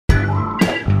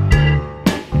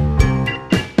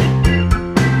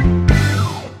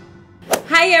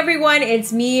everyone,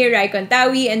 it's me, Raiza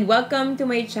Contawi, and welcome to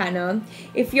my channel.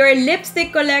 If you're a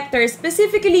lipstick collector,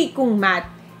 specifically kung matte,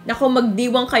 naku,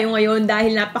 magdiwang kayo ngayon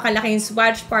dahil napakalaking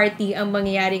swatch party ang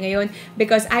mangyayari ngayon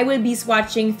because I will be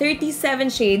swatching 37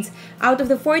 shades out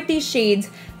of the 40 shades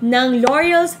ng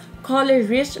L'Oreal's Color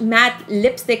Rich Matte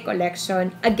Lipstick Collection.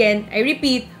 Again, I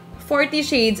repeat, 40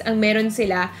 shades ang meron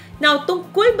sila. Now,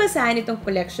 tungkol ba saan itong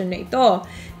collection na ito?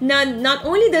 Na not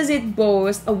only does it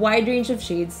boast a wide range of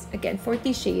shades, again,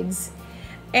 40 shades,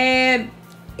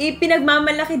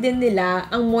 ipinagmamalaki din nila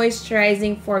ang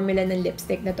moisturizing formula ng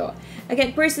lipstick na to.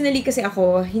 Again, personally kasi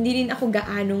ako, hindi rin ako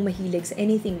gaanong mahilig sa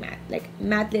anything matte. Like,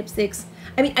 matte lipsticks,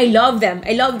 I mean, I love them.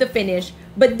 I love the finish.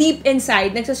 But deep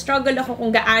inside, nagsastruggle ako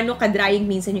kung gaano ka-drying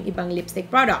minsan yung ibang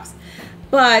lipstick products.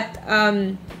 But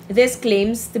this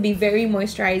claims to be very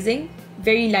moisturizing,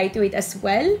 very lightweight as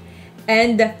well,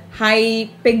 and high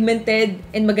pigmented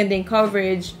and magandang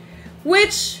coverage,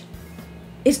 which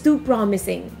is too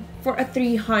promising for a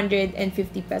 350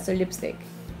 peso lipstick.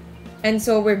 And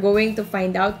so we're going to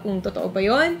find out kung totoo ba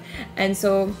yun. And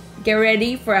so get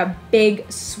ready for a big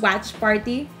swatch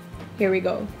party. Here we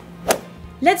go.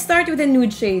 Let's start with the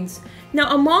nude shades. Now,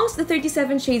 amongst the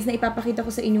 37 shades na ipapakita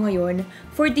ko sa inyo ngayon,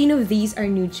 14 of these are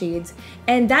nude shades.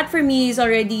 And that for me is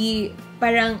already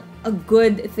parang a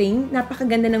good thing.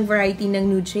 Napakaganda ng variety ng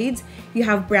nude shades. You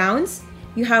have browns,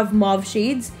 you have mauve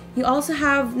shades, you also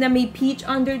have na may peach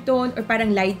undertone or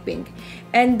parang light pink.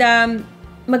 And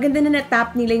maganda na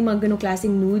na-tap nila yung mga ganong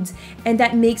klaseng nudes, and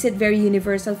that makes it very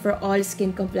universal for all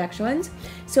skin complexions.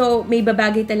 So, may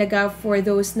babagay talaga for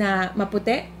those na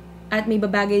maputi, at may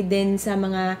babagay din sa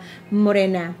mga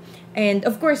morena. And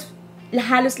of course,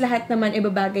 halos lahat naman ay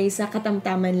babagay sa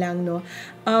katamtaman lang, no?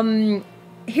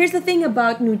 Here's the thing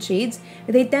about nude shades.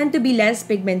 They tend to be less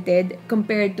pigmented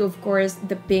compared to, of course,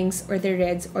 the pinks or the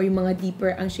reds or yung mga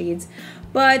deeper ang shades.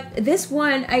 But this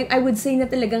one, I would say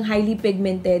na talagang highly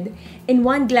pigmented. In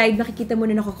one glide, makikita mo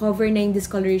na nako-cover na yung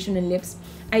discoloration ng lips.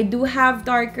 I do have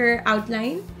darker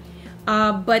outline.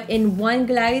 But in one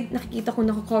glide, nakikita ko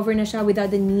nako-cover na siya without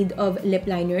the need of lip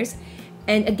liners.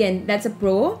 And again, that's a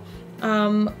pro.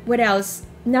 What else?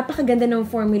 Napakaganda ng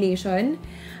formulation.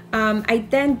 I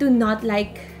tend to not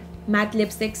like matte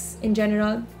lipsticks in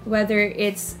general, whether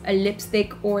it's a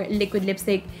lipstick or liquid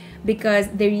lipstick,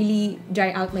 because they really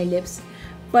dry out my lips.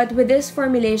 But with this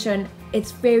formulation,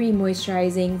 it's very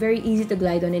moisturizing, very easy to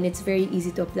glide on, and it's very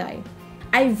easy to apply.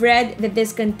 I've read that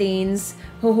this contains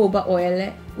jojoba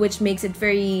oil, which makes it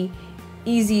very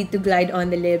easy to glide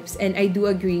on the lips, and I do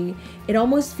agree. It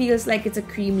almost feels like it's a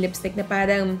cream lipstick na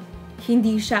parang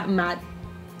hindi siya matte.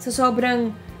 So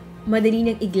sobrang madali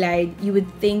niyang i-glide. You would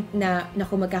think na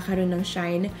naku, magkakaroon ng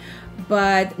shine.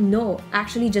 But no,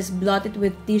 actually just blot it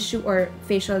with tissue or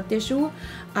facial tissue.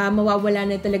 Mawawala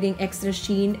na talagang extra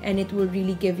sheen, and it will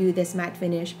really give you this matte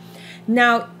finish.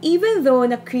 Now, even though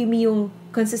na creamy yung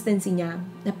consistency niya,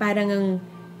 na parang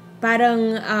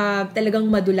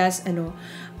talagang madulas,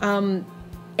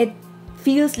 it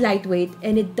feels lightweight,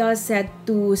 and it does set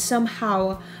to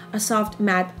somehow a soft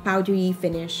matte powdery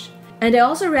finish. And I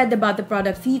also read about the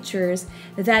product features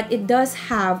that it does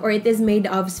have, or it is made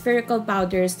of spherical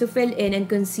powders to fill in and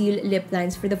conceal lip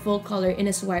lines for the full color in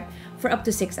a swipe for up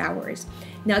to 6 hours.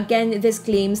 Now again, this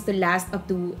claims to last up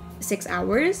to 6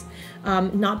 hours.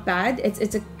 Not bad. It's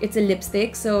a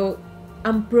lipstick, so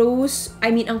ang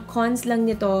cons lang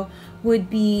nito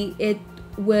would be it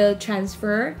will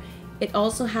transfer. It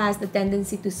also has the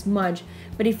tendency to smudge.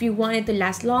 But if you want it to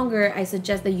last longer, I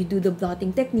suggest that you do the blotting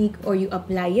technique, or you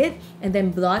apply it and then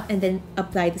blot and then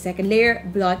apply the second layer,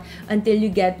 blot until you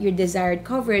get your desired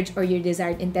coverage or your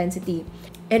desired intensity.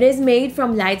 It is made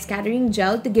from light scattering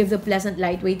gel to give the pleasant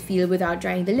lightweight feel without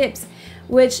drying the lips,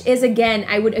 which is, again,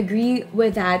 I would agree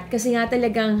with that kasi nga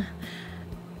talagang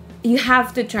you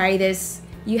have to try this.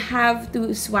 You have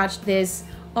to swatch this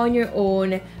on your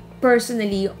own,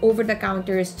 personally, over the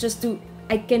counters, just to,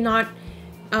 I cannot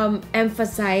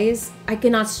emphasize, I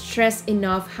cannot stress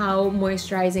enough how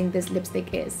moisturizing this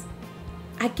lipstick is.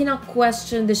 I cannot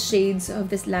question the shades of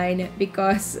this line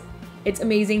because it's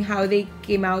amazing how they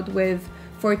came out with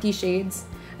 40 shades.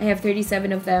 I have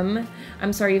 37 of them.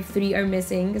 I'm sorry if 3 are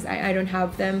missing because I don't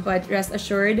have them, but rest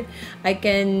assured, I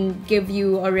can give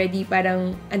you already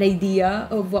parang an idea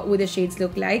of what would the shades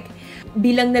look like.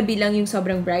 Bilang na bilang yung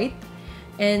sobrang bright,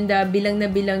 and bilang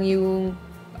na bilang yung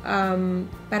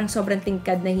parang sobrang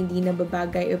tingkad na hindi na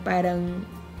babagay, o parang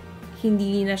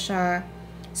hindi na siya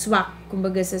swak,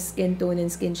 kumbaga, sa skin tone and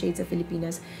skin shades sa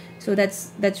Filipinas. So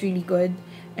that's really good.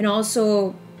 And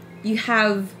also, you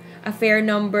have a fair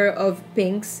number of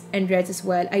pinks and reds as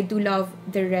well. I do love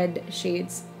the red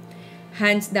shades.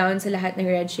 Hands down sa lahat ng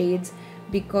red shades.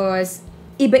 because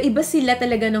iba-iba sila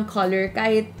talaga ng color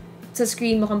kahit sa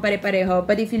screen mo kung pare-pareho.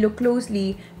 But if you look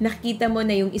closely, nakikita mo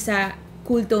na yung isa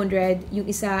cool toned red, yung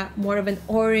isa more of an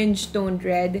orange toned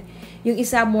red, yung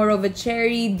isa more of a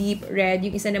cherry deep red,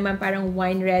 yung isa naman parang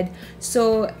wine red.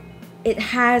 So it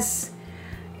has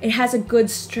a good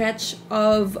stretch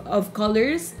of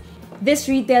colors. This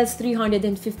retails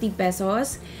 350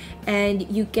 pesos. And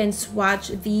you can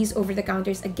swatch these over the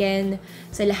counters again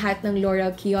sa lahat ng L'Oreal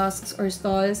kiosks or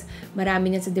stalls.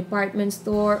 Marami yan sa department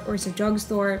store or sa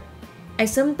drugstore. I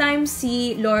sometimes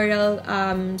see L'Oreal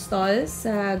stalls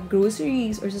sa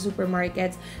groceries or sa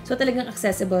supermarkets. So talagang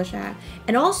accessible siya.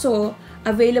 And also,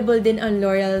 available din on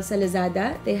L'Oreal sa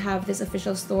Lazada. They have this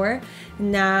official store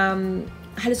na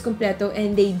halos kompleto,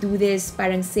 and they do this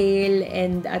parang sale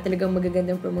and talagang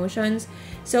magagandang promotions.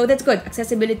 So that's good.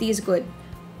 Accessibility is good.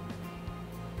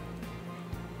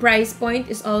 Price point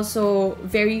is also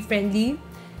very friendly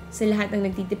sa lahat ng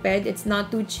nagtitipid. It's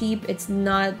not too cheap, it's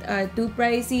not too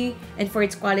pricey, and for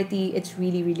its quality, it's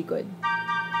really, really good.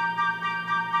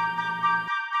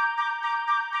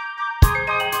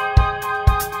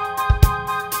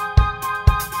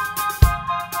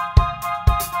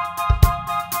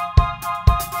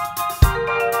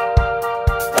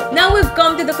 Now we've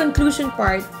come to the conclusion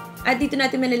part. At dito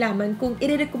natin malalaman kung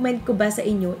i-recommend ko ba sa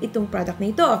inyo itong product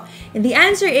na ito. And the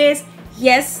answer is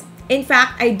yes. In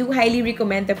fact, I do highly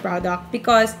recommend the product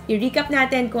because i-recap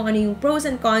natin kung ano yung pros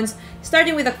and cons.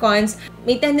 Starting with the cons,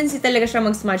 may tendency talaga siya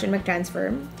mag-smudge and mag-transfer.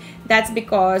 That's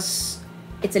because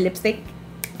it's a lipstick.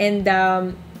 And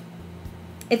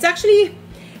it's actually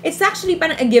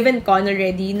parang a given con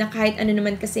already na kahit ano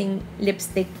naman kasing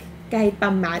lipstick, kahit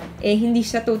pa matte, hindi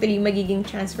siya totally magiging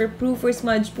transfer-proof or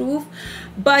smudge-proof.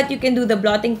 But you can do the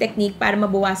blotting technique para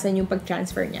mabawasan yung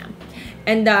pag-transfer niya.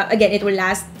 And again, it will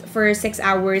last for 6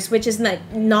 hours, which is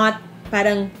not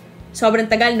parang sobrang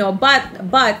tagal, no?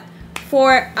 But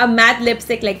for a matte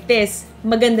lipstick like this,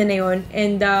 maganda na yun.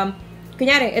 And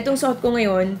kunyari, itong suot ko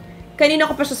ngayon, kanina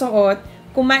ko pa siya suot,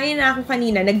 kumain na ako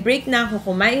kanina, nag-break na ako,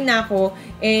 kumain na ako,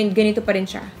 and ganito pa rin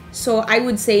siya. So, I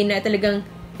would say na talagang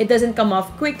it doesn't come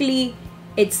off quickly,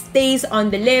 it stays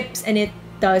on the lips, and it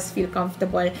does feel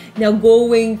comfortable. Now,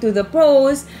 going to the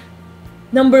pros,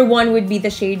 number 1 would be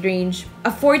the shade range. A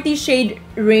 40 shade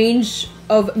range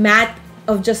of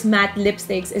just matte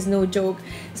lipsticks is no joke.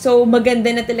 So, maganda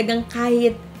na talagang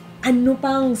kahit ano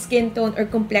pang skin tone or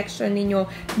complexion ninyo,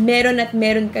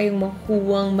 meron kayong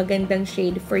makukuhang magandang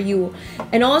shade for you.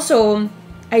 And also,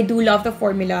 I do love the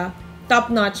formula.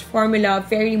 Top-notch formula,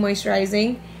 very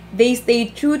moisturizing. They stay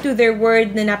true to their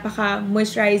word na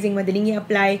napaka-moisturizing, madaling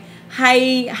i-apply,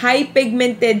 high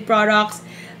pigmented products,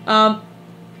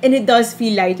 and it does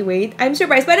feel lightweight. I'm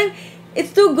surprised. Parang,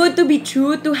 it's too good to be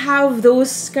true to have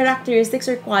those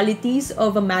characteristics or qualities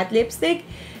of a matte lipstick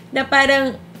na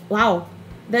parang, wow,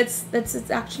 that's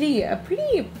actually a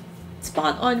pretty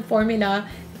spot-on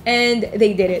formula, and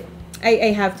they did it.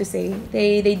 I have to say.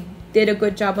 They did a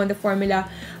good job on the formula.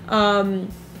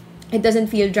 It doesn't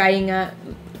feel drying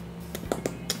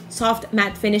soft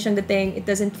matte finish ang dating. It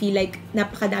doesn't feel like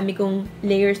napakadami kong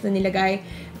layers na nilagay.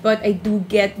 But I do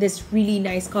get this really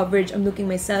nice coverage. I'm looking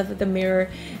myself at the mirror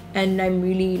and I'm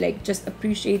really like just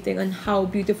appreciating on how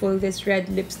beautiful this red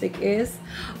lipstick is.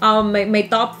 My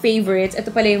top favorites,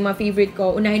 ito pala yung mga favorite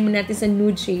ko. Unahin mo natin sa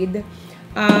nude shade.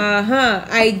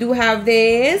 I do have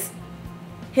this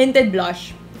Hinted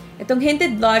Blush. Itong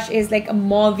Hinted Blush is like a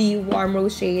mauvey warm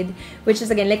rose shade, which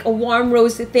is again like a warm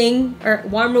rose thing, or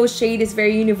warm rose shade is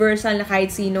very universal na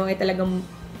kahit sino ay talagang,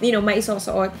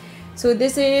 maisusuot. So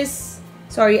this is,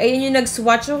 sorry, ayun yung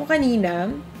nag-swatch ako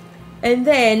kanina. And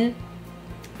then,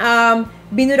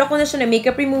 binura ko na siya na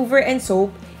makeup remover and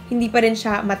soap. Hindi pa rin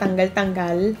siya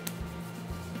matanggal-tanggal.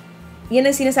 Yan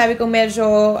ang sinasabi ko,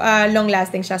 medyo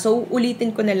long-lasting siya. So,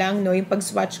 ulitin ko na lang, yung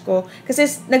pag-swatch ko. Kasi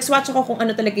nag-swatch ako kung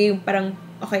ano talaga yung parang,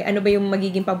 okay, ano ba yung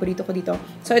magiging paborito ko dito.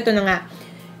 So, ito na nga.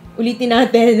 Ulitin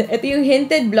natin. Ito yung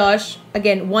Hinted Blush.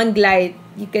 Again, one glide.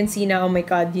 You can see na, oh my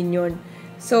God, yun.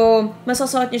 So,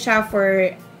 masasuot niyo siya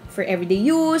for everyday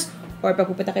use, or pag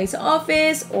pupunta kayo sa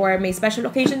office, or may special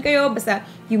occasion kayo, basta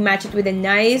you match it with a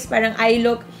nice, parang eye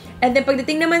look. And then,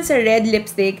 pagdating naman sa red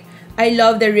lipstick, I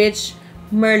love the RICHE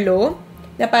Merlot,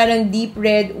 na parang deep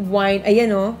red wine.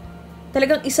 Ayan,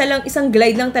 talagang isang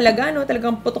glide lang talaga,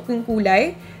 talagang putok yung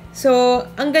kulay. So,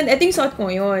 ang ganda. Ito yung suot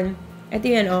ko ngayon. Ito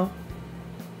yan,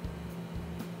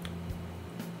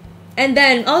 And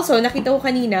then, also, nakita ko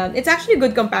kanina, it's actually a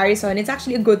good comparison. It's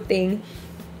actually a good thing.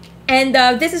 And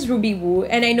this is Ruby Woo.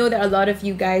 And I know that a lot of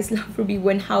you guys love Ruby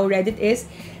Woo and how red it is.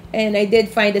 And I did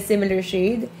find a similar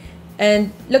shade.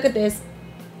 And look at this.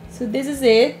 So, this is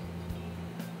it.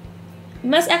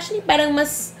 Actually, parang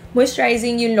mas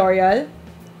moisturizing yung L'Oreal.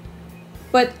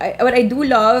 But what I do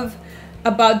love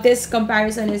about this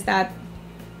comparison is that,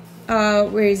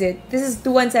 where is it? This is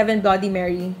 217 Bloody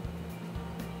Mary.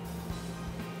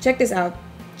 Check this out.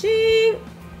 Ching!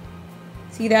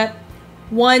 See that?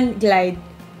 One glide.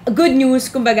 Good news,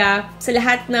 kumbaga, sa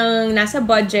lahat ng nasa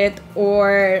budget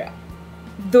or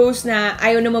those na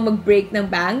ayaw naman mag-break ng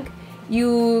bank,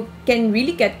 you can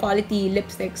really get quality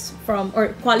lipsticks from,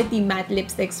 or quality matte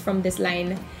lipsticks from this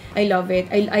line. I love it.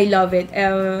 I love it.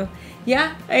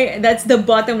 Yeah, that's the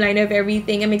bottom line of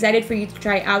everything. I'm excited for you to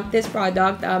try out this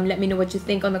product. Let me know what you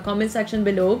think on the comment section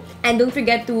below. And don't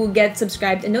forget to get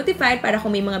subscribed and notified para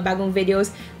kung may mga bagong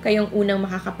videos kayong unang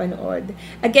makakapanood.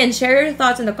 Again, share your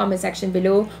thoughts in the comment section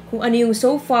below. Kung ano yung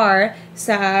so far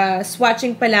sa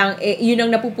swatching pa lang, yun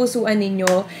ang napupusuan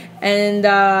ninyo. And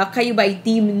kayo ba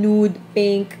team nude,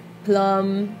 pink,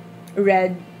 plum,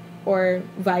 red, or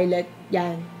violet?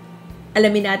 Yan.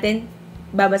 Alamin natin.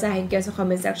 Babasahin ko sa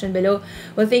comment section below.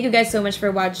 Well, thank you guys so much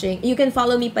for watching. You can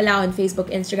follow me pala on Facebook,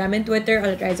 Instagram, and Twitter,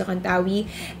 all at Raiza Contawi.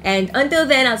 And until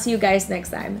then, I'll see you guys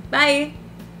next time. Bye!